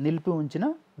మనీని నిలిపి ఉంచిన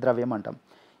ద్రవ్యం అంటాం.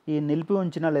 ఈ నిలిపి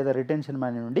ఉంచిన లేదా రిటెన్షన్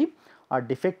మనీ నుండి ఆ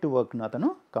డిఫెక్టివ్ వర్క్ను అతను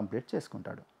కంప్లీట్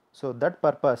చేసుకుంటాడు. సో దట్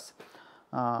పర్పస్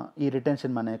ఈ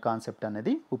రిటెన్షన్ మనీ కాన్సెప్ట్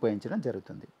అనేది ఉపయోగించడం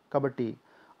జరుగుతుంది. కాబట్టి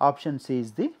option C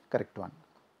is the correct one.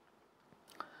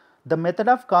 The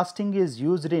method of casting is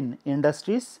used in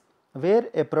industries wear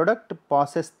A product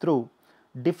passes through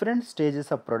different stages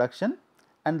of production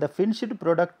and the finished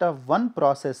product of one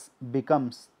process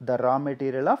becomes the raw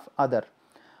material of other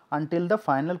until the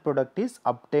final product is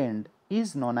obtained is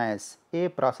known as A.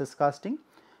 process costing,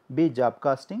 B. job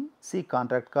costing, C.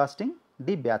 contract costing,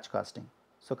 D. batch costing.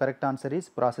 So correct answer is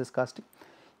process costing.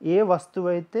 ఏ వస్తువు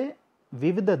అయితే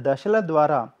వివిధ దశల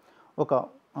ద్వారా ఒక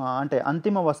అంటే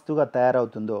అంతిమ వస్తువుగా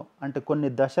తయారవుతుందో, అంటే కొన్ని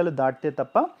దశలు దాటితే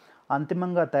తప్ప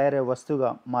అంతిమంగా తయారయ్యే వస్తువుగా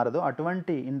మారదు,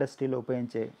 అటువంటి ఇండస్ట్రీలో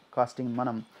ఉపయోగించే కాస్టింగ్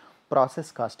మనం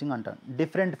ప్రాసెస్ కాస్టింగ్ అంటాం.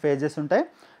 డిఫరెంట్ ఫేజెస్ ఉంటాయి,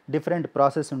 డిఫరెంట్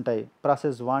ప్రాసెస్ ఉంటాయి.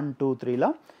 ప్రాసెస్ 1, 2, 3లా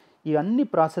ఈ అన్ని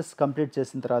ప్రాసెస్ కంప్లీట్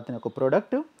చేసిన తర్వాత ఒక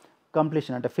ప్రోడక్ట్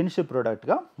కంప్లీషన్ అంటే ఫినిష్డ్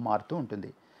ప్రోడక్ట్గా మారుతూ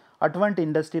ఉంటుంది. అటువంటి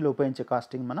ఇండస్ట్రీలో ఉపయోగించే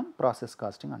కాస్టింగ్ మనం ప్రాసెస్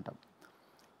కాస్టింగ్ అంటాం.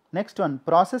 Next one,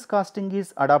 process casting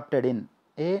is adapted in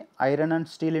a. Iron and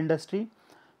steel industry,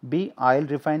 B. oil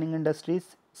refining industries,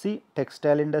 C.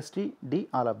 textile industry, D.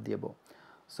 all of the above.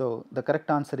 So the correct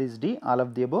answer is D. all of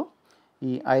the above.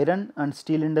 ఈ iron and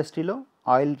steel ఇండస్ట్రీలో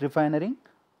oil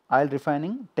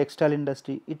refining, textile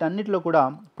industry వీటన్నిటిలో కూడా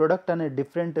product అనే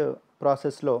different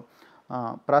ప్రాసెస్లో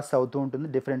process అవుతూ ఉంటుంది,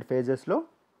 different ఫేజెస్లో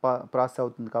process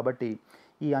అవుతుంది. కాబట్టి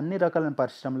ఈ అన్ని రకాల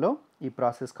పరిశ్రమలో ఈ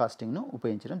ప్రాసెస్ కాస్టింగ్ను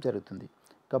ఉపయోగించడం జరుగుతుంది.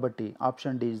 కాబట్టి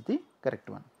option D is the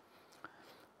correct one.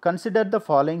 Consider the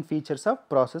following features of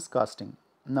process costing.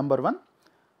 Number 1,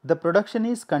 the production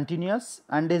is continuous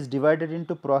and is divided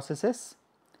into processes.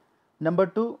 Number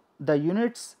 2, the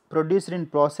units produced in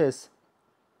process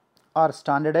are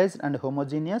standardized and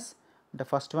homogeneous. The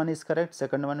first one is correct,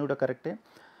 second one is correct.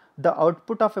 The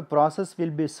output of a process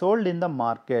will be sold in the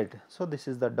market. So this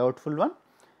is the doubtful one.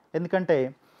 ఎందుకంటే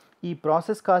ఈ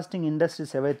process casting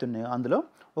industries ఏవైతే ఉన్నాయో అందులో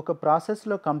ఒక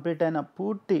ప్రాసెస్లో complete అయిన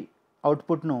పూర్తి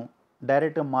అవుట్పుట్ను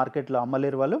డైరెక్ట్గా మార్కెట్లో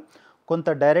అమ్మలేరు. వాళ్ళు కొంత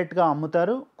డైరెక్ట్గా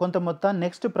అమ్ముతారు, కొంత మొత్తం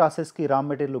నెక్స్ట్ ప్రాసెస్కి రా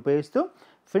మెటీరియల్ ఉపయోగిస్తూ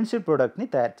ఫినిష్డ్ ప్రోడక్ట్ని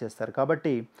తయారు చేస్తారు.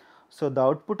 కాబట్టి so the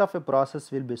output of a process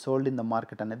will be sold in the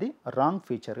market అనేది రాంగ్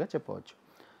ఫీచర్గా చెప్పవచ్చు.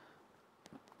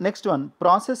 Next one,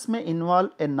 process May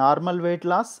involve a normal weight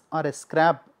loss are a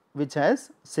scrap which has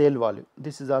sale value.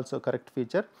 This is also correct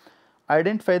feature.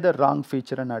 Identify the wrong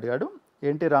feature అని అడిగాడు.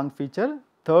 ఏంటి wrong feature?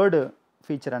 Third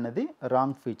feature అనేది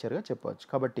wrong ఫీచర్గా చెప్పవచ్చు.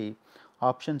 కాబట్టి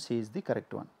option C is the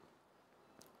correct one.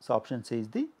 So option C is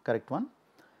the correct one.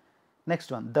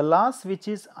 Next one, the loss which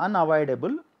is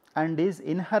unavoidable and is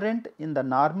inherent in the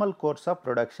normal course of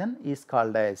production is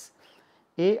called as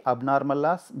A. abnormal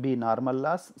loss, B. normal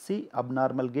loss, C.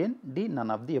 abnormal gain, D.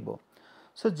 none of the above.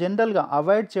 So జనరల్గా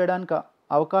avoid చేయడానికి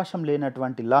అవకాశం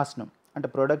లేనటువంటి లాస్ను అంటే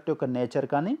product యొక్క nature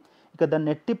కానీ ఇక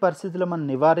దాన్ని ఎట్టి పరిస్థితుల్లో మనం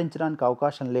నివారించడానికి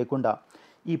అవకాశం లేకుండా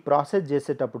ఈ ప్రాసెస్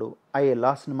చేసేటప్పుడు అయ్యే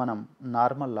లాస్ను మనం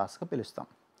నార్మల్ లాస్గా పిలుస్తాం.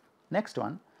 Next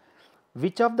one,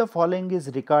 which of the following is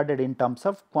recorded in terms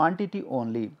of quantity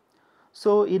only.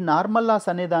 So ఈ నార్మల్ లాస్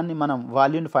అనే దాన్ని మనం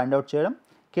వాల్యూని ఫైండ్ అవుట్ చేయడం,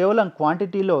 కేవలం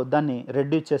క్వాంటిటీలో దాన్ని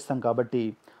రెడ్యూస్ చేస్తాం కాబట్టి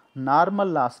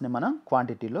నార్మల్ లాస్ని మనం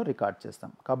క్వాంటిటీలో రికార్డ్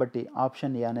చేస్తాం. కాబట్టి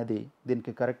ఆప్షన్ ఏ అనేది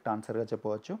దీనికి కరెక్ట్ ఆన్సర్గా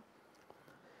చెప్పవచ్చు.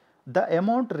 The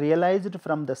amount realised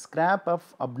from the scrap of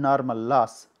abnormal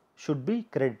loss should be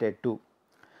credited to.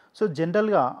 So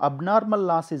జనరల్గా abnormal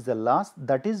loss is the loss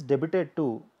that is debited to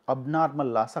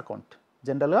abnormal loss account.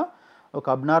 జనరల్గా ఒక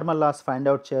అబ్నార్మల్ లాస్ ఫైండ్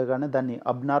అవుట్ చేయగానే దాన్ని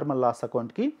abnormal loss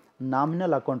అకౌంట్కి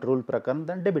nominal account rule ప్రకారం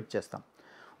దాన్ని debit చేస్తాం.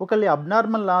 ఒకవేళ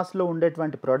అబ్నార్మల్ లాస్లో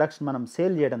ఉండేటువంటి ప్రొడక్ట్స్ మనం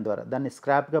సేల్ చేయడం ద్వారా, దాన్ని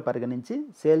స్క్రాప్గా పరిగణించి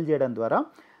సేల్ చేయడం ద్వారా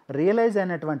రియలైజ్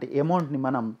అయినటువంటి అమౌంట్ని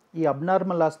మనం ఈ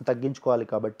అబ్నార్మల్ లాస్ని తగ్గించుకోవాలి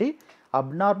కాబట్టి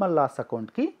అబ్నార్మల్ లాస్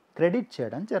అకౌంట్కి క్రెడిట్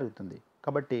చేయడం జరుగుతుంది.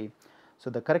 కాబట్టి so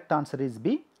the correct answer is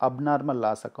B, abnormal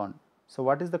loss account. So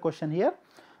what is the question here?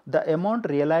 The amount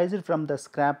realised from the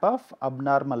scrap of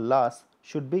abnormal loss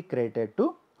should be credited to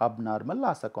abnormal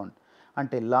loss account.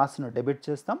 అంటే లాస్ను debit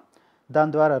చేస్తాం,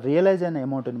 దాని ద్వారా realise అయిన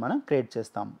అమౌంట్ని మనం credit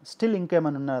చేస్తాం. Still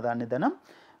ఇంకేమైనా ఉన్న దాన్ని మనం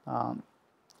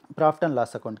ప్రాఫిట్ అండ్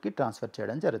లాస్ అకౌంట్కి ట్రాన్స్ఫర్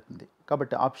చేయడం జరుగుతుంది.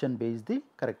 కాబట్టి option B is the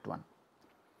correct one.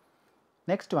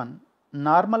 Next one,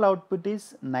 normal output is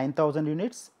 9000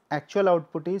 units, actual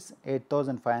output is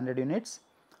 8500 units,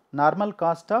 normal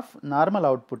cost of normal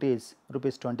output is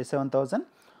 ₹27,000.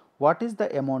 What is the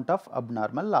amount of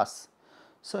abnormal loss?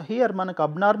 So here మనకు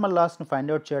abnormal లాస్ను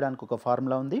find out చేయడానికి ఒక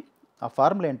formula ఉంది. ఆ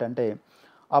formula ఏంటంటే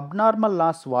abnormal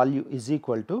loss value is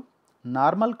equal to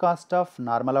normal cost of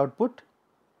normal output.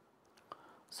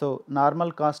 So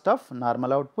normal cost of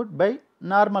normal output by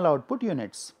normal output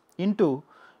units into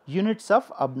units of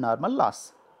abnormal loss.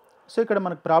 So ఇక్కడ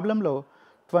మనకు ప్రాబ్లంలో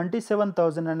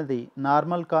 27,000 అనేది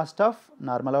normal cost of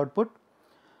normal output.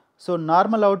 So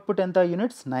normal output ఎంత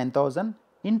units? 9000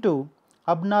 into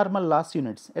abnormal loss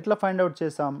units. ఎట్లా find out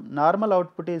చేసాం? Normal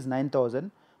output is 9000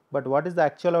 but what is the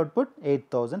actual output?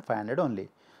 8500 only.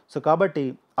 So కాబట్టి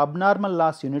abnormal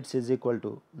loss units is equal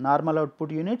to normal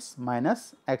output units minus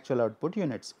actual output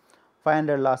units.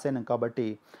 500 loss అయినాం కాబట్టి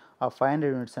ఆ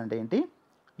 500 units అంటే ఏంటి?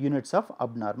 Units of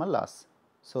abnormal loss.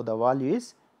 So the value is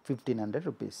 1500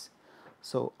 rupees.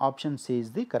 So option C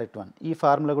is the correct one. ఈ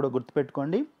formula కూడా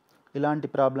గుర్తుపెట్టుకోండి, ఇలాంటి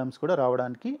problems కూడా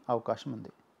రావడానికి అవకాశం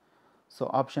ఉంది. So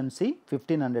option C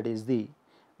 1500 is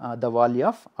the value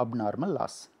of abnormal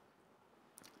loss.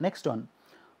 Next one,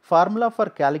 formula for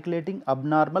calculating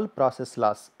abnormal process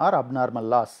loss or abnormal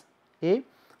loss. A,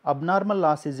 abnormal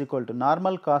loss is equal to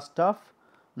normal cost of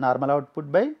normal output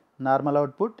by normal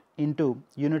output into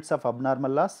units of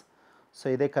abnormal loss. So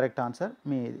ఇదే correct answer,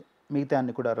 మిగతా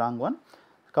అన్ని కూడా wrong one.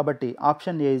 కాబట్టి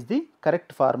option A is the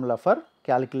correct formula for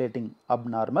calculating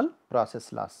abnormal process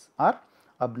loss are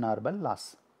abnormal loss.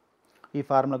 ఈ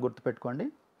formula గుర్తుపెట్టుకోండి.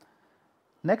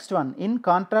 Next one, in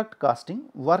contract casting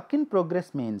work in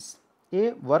progress means A,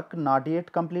 work not yet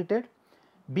completed,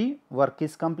 B, work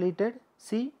is completed,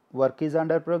 C, work is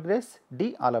under progress, D,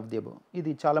 all of the above.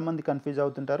 ఇది చాలామంది confuse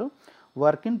అవుతుంటారు.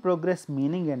 Work in progress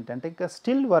meaning ఏంటంటే ఇంకా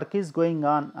still work is going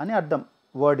on అని అర్థం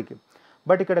వర్డ్కి.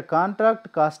 But ఇక్కడ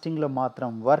contract కాస్టింగ్లో మాత్రం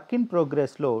work in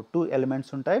ప్రోగ్రెస్లో 2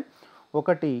 elements ఉంటాయి.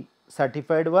 ఒకటి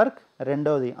సర్టిఫైడ్ వర్క్,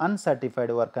 రెండవది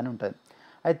అన్సర్టిఫైడ్ వర్క్ అని ఉంటుంది.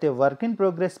 అయితే వర్క్ ఇన్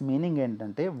ప్రోగ్రెస్ మీనింగ్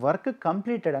ఏంటంటే వర్క్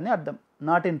కంప్లీటెడ్ అని అర్థం,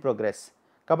 నాట్ ఇన్ ప్రోగ్రెస్.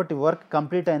 కాబట్టి వర్క్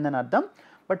కంప్లీట్ అయిందని అర్థం.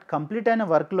 బట్ కంప్లీట్ అయిన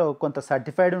వర్క్లో కొంత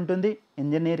సర్టిఫైడ్ ఉంటుంది,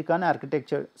 ఇంజనీర్ కానీ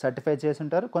ఆర్కిటెక్చర్ సర్టిఫై చేసి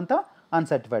ఉంటారు, కొంత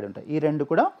అన్సర్టిఫైడ్ ఉంటాయి. ఈ రెండు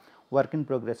కూడా వర్క్ ఇన్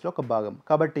ప్రోగ్రెస్లో ఒక భాగం.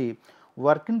 కాబట్టి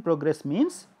work in progress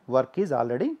means work is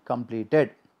already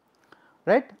completed.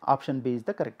 Right, option B is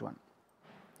the correct one.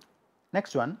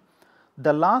 Next one,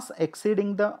 the loss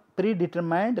exceeding the pre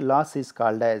determined loss is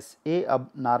called as a,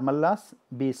 normal loss,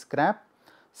 B, scrap,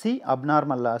 C,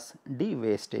 abnormal loss, D,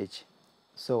 wastage.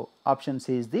 So option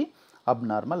C is the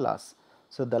abnormal loss.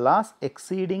 So the loss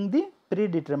exceeding the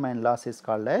predetermined loss is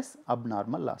called as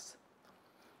abnormal loss.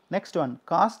 Next one,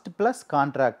 cost plus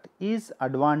contract is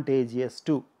advantageous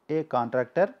to A,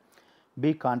 contractor,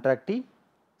 B, contractee,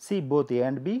 C, both A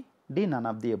and B, D, none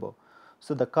of the above.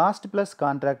 So the cost plus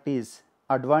contract is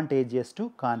advantageous to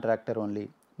contractor only.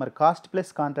 మరి cost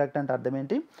plus contract అంటే అర్థం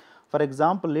ఏంటి? For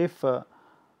example, if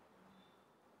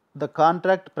the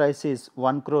contract price is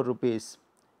 1 crore rupees,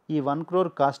 ఈ 1 crore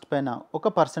cost పైన ఒక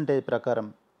percentage ప్రకారం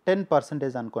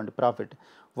 10% అనుకోండి profit.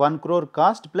 1 crore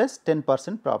cost plus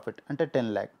 10% profit అంటే 10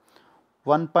 lakh.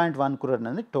 1.1 crore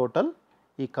అనేది టోటల్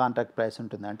ఈ కాంట్రాక్ట్ ప్రైస్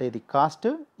ఉంటుంది. అంటే ఇది కాస్ట్,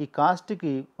 ఈ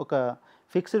కాస్ట్కి ఒక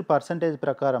ఫిక్స్డ్ పర్సంటేజ్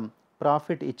ప్రకారం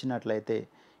ప్రాఫిట్ ఇచ్చినట్లయితే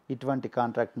ఇటువంటి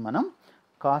కాంట్రాక్ట్ మనం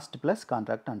కాస్ట్ ప్లస్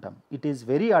కాంట్రాక్ట్ అంటాం. ఇట్ ఈస్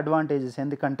వెరీ అడ్వాంటేజెస్,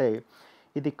 ఎందుకంటే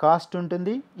ఇది కాస్ట్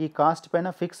ఉంటుంది, ఈ కాస్ట్ పైన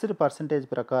ఫిక్స్డ్ పర్సంటేజ్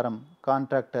ప్రకారం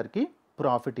కాంట్రాక్టర్కి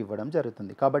ప్రాఫిట్ ఇవ్వడం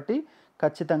జరుగుతుంది. కాబట్టి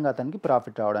ఖచ్చితంగా అతనికి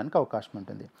ప్రాఫిట్ రావడానికి అవకాశం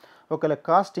ఉంటుంది. ఒకవేళ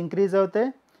కాస్ట్ ఇంక్రీజ్ అవుతే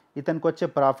ఇతనికి వచ్చే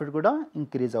ప్రాఫిట్ కూడా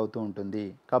ఇంక్రీజ్ అవుతూ ఉంటుంది.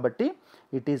 కాబట్టి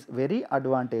it is very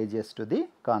advantageous to the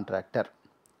contractor.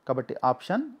 కాబట్టి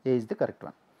option A is the correct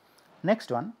one.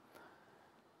 Next one,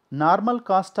 normal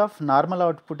cost of normal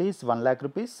output is 1 lakh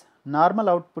rupees, normal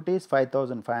output is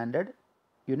 5500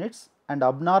 units and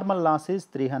abnormal loss is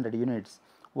 300 units.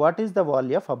 What is the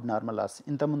value of abnormal loss?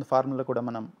 ఇంతకుముందు formula కూడా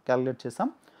మనం calculate చేసాం.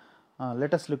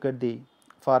 Let us look at the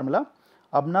formula.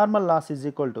 Abnormal loss is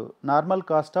equal to normal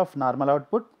cost of normal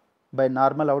output by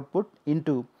normal output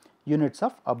into units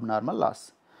of abnormal loss.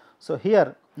 So here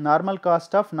normal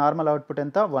cost of normal output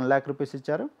ఎంత 1 lakh rupees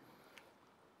ఇచ్చారు.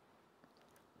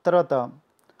 తర్వాత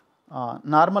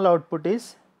normal output is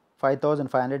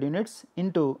 5500 units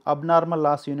into abnormal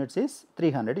loss units is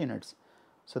 300 units.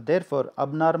 So there four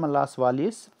abnormal loss value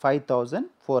is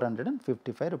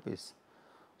 5455 rupees.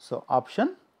 So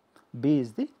option B is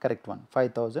the correct one,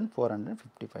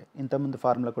 5455. ఇంతకుముందు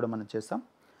formula కూడా మనం చేసాం.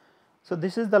 So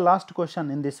this is the last question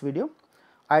in this video.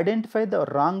 Identify the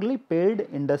wrongly paid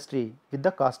industry with the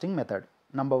casting method.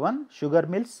 Number 1 sugar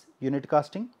mills unit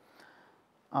casting.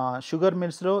 Sugar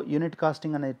మిల్స్లో unit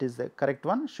casting అనేది it is the correct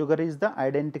one. Sugar is the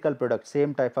identical product,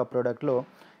 same type of ప్రోడక్ట్లో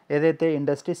ఏదైతే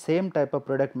industry same type of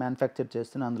product manufacture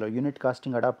చేస్తుందో అందులో unit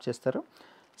casting adapt చేస్తారు.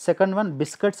 Second one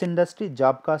biscuits industry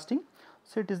job casting.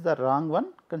 So it is the wrong one.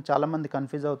 కానీ చాలామంది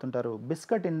confuse అవుతుంటారు.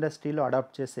 Biscuit ఇండస్ట్రీలో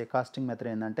adapt చేసే casting method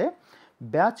ఏంటంటే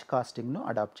బ్యాచ్ కాస్టింగ్ను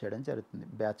అడాప్ట్ చేయడం జరుగుతుంది.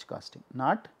 Batch casting,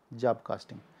 not job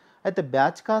casting. అయితే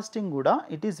బ్యాచ్ కాస్టింగ్ కూడా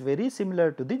it is very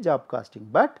similar to the job casting,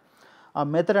 but ఆ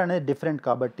మెథడ్ అనేది డిఫరెంట్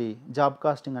కాబట్టి జాబ్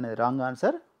కాస్టింగ్ అనేది రాంగ్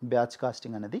ఆన్సర్, బ్యాచ్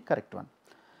కాస్టింగ్ అనేది కరెక్ట్ వన్.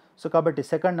 సో కాబట్టి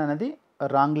సెకండ్ అనేది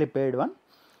wrongly paid one.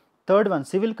 Third one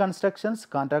civil constructions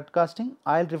contract casting,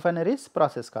 oil refineries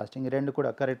process casting. ఈ రెండు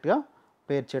కూడా కరెక్ట్గా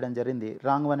పేర్ చేయడం జరిగింది.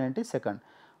 రాంగ్ వన్ ఏంటి? సెకండ్.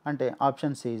 అంటే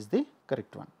option C is the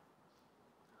correct one.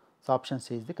 So option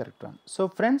C is the correct one. So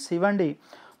friends, ఇవ్వండి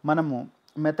మనము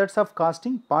మెథడ్స్ ఆఫ్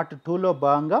కాస్టింగ్ పార్ట్ 2లో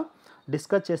భాగంగా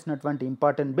డిస్కస్ చేసినటువంటి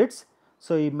ఇంపార్టెంట్ బిట్స్.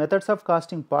 సో ఈ మెథడ్స్ ఆఫ్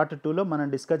కాస్టింగ్ పార్ట్ 2లో మనం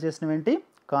discuss చేసినవేంటి?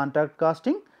 Contract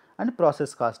casting and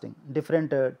process casting.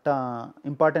 Different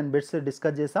important bits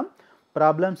discuss చేసాం.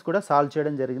 Problems కూడా సాల్వ్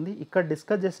చేయడం జరిగింది. ఇక్కడ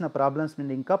డిస్కస్ చేసిన ప్రాబ్లమ్స్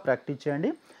నుండి ఇంకా ప్రాక్టీస్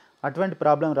చేయండి. అటువంటి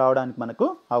ప్రాబ్లం రావడానికి మనకు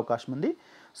అవకాశం ఉంది.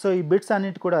 సో ఈ బిట్స్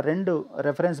అన్నిటి కూడా 2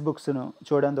 రెఫరెన్స్ బుక్స్ను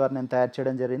చూడడం ద్వారా నేను తయారు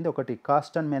చేయడం జరిగింది. ఒకటి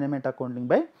cost and management accounting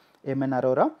by MN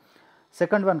Arora,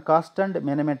 second one cost and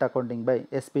management accounting by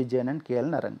SP Jain and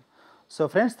KL నరంగ్. So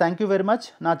friends, thank you very much.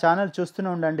 నా ఛానల్ చూస్తూనే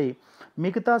ఉండండి.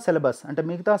 మిగతా సిలబస్ అంటే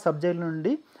మిగతా సబ్జెక్టుల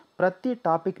నుండి ప్రతి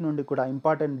టాపిక్ నుండి కూడా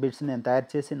ఇంపార్టెంట్ బిట్స్ నేను తయారు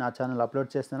చేసి నా ఛానల్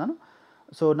అప్లోడ్ చేస్తున్నాను.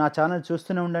 సో నా ఛానల్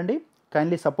చూస్తూనే ఉండండి.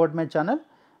 Kindly support my channel.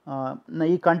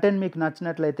 ఈ కంటెంట్ మీకు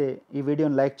నచ్చినట్లయితే ఈ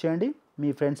వీడియోని లైక్ చేయండి, మీ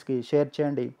ఫ్రెండ్స్కి షేర్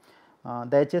చేయండి.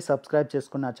 దయచేసి సబ్స్క్రైబ్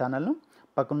చేసుకున్న ఛానల్ను,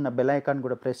 పక్కన బెల్ ఐకాన్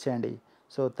కూడా ప్రెస్ చేయండి.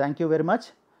 So thank you very much.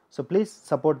 So please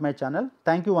support my channel.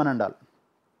 Thank you one and all.